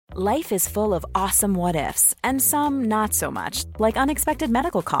Life is full of awesome what-ifs, and some not so much, like unexpected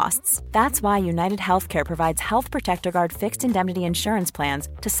medical costs. That's why United Healthcare provides Health Protector Guard fixed indemnity insurance plans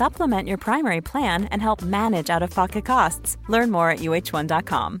to supplement your primary plan and help manage out-of-pocket costs. Learn more at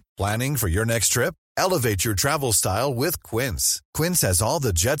uh1.com. Planning for your next trip? Elevate your travel style with Quince. Quince has all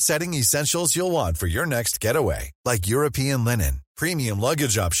the jet-setting essentials you'll want for your next getaway, like European linen, premium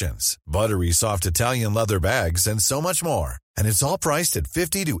luggage options, buttery soft Italian leather bags, and so much more. And it's all priced at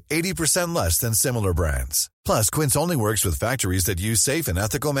 50 to 80% less than similar brands. Plus, Quince only works with factories that use safe and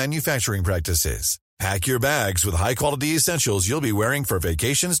ethical manufacturing practices. Pack your bags with high-quality essentials you'll be wearing for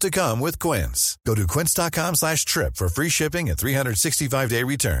vacations to come with Quince. Go to quince.com/trip for free shipping and 365-day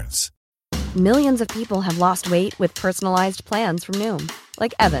returns. Millions of people have lost weight with personalized plans from Noom.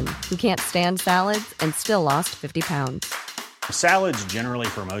 Like Evan, who can't stand salads and still lost 50 pounds. Salads generally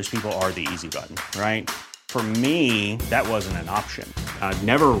for most people are the easy button, right? For me, that wasn't an option. I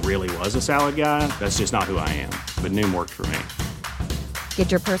never really was a salad guy. That's just not who I am. But Noom worked for me.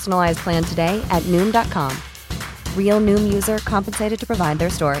 Get your personalized plan today at Noom.com. Real Noom user compensated to provide their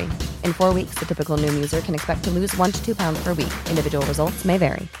story. In 4 weeks, the typical Noom user can expect to lose 1 to 2 pounds per week. Individual results may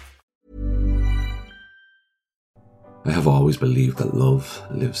vary. I have always believed that love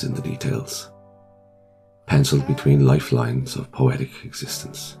lives in the details, penciled between lifelines of poetic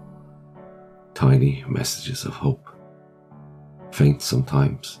existence. Tiny messages of hope, faint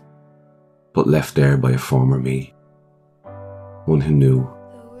sometimes, but left there by a former me, one who knew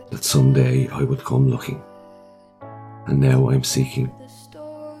that someday I would come looking. And now I'm seeking.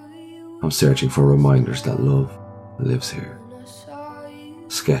 I'm searching for reminders that love lives here,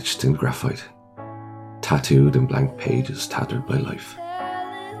 sketched in graphite, tattooed in blank pages tattered by life,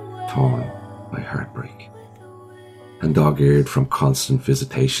 torn by heartbreak, and dog-eared from constant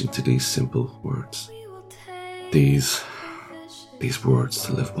visitation to these simple words. These words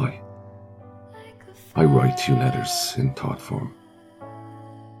to live by. I write you letters in thought form,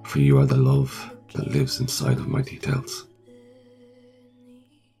 for you are the love that lives inside of my details.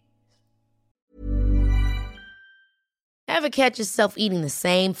 Ever catch yourself eating the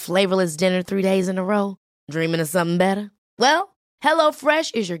same flavorless dinner 3 days in a row? Dreaming of something better? Well,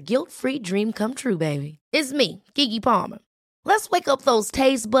 HelloFresh is your guilt-free dream come true, baby. It's me, Keke Palmer. Let's wake up those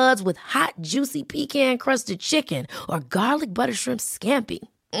taste buds with hot, juicy pecan-crusted chicken or garlic butter shrimp scampi.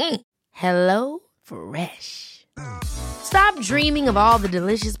 Hello Fresh. Stop dreaming of all the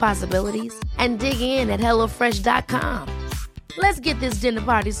delicious possibilities and dig in at HelloFresh.com. Let's get this dinner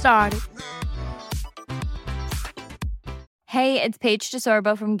party started. Hey, it's Paige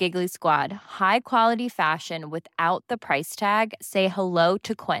DeSorbo from Giggly Squad. High quality fashion without the price tag. Say hello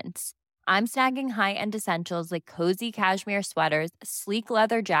to Quince. I'm snagging high-end essentials like cozy cashmere sweaters, sleek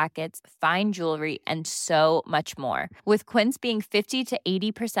leather jackets, fine jewelry, and so much more. With Quince being 50 to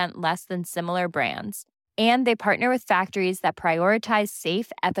 80% less than similar brands. And they partner with factories that prioritize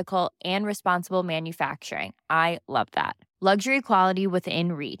safe, ethical, and responsible manufacturing. I love that. Luxury quality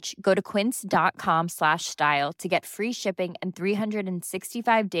within reach. Go to quince.com/style to get free shipping and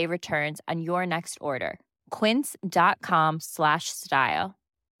 365-day returns on your next order. Quince.com/style.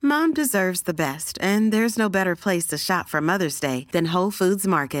 Mom deserves the best, and there's no better place to shop for Mother's Day than Whole Foods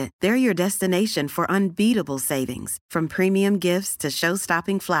Market. They're your destination for unbeatable savings, from premium gifts to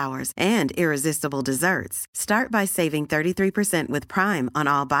show-stopping flowers and irresistible desserts. Start by saving 33% with Prime on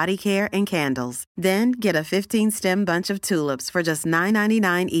all body care and candles. Then get a 15-stem bunch of tulips for just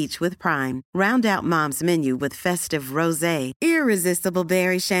 $9.99 each with Prime. Round out Mom's menu with festive rosé, irresistible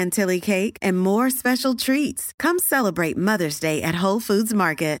berry chantilly cake, and more special treats. Come celebrate Mother's Day at Whole Foods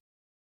Market.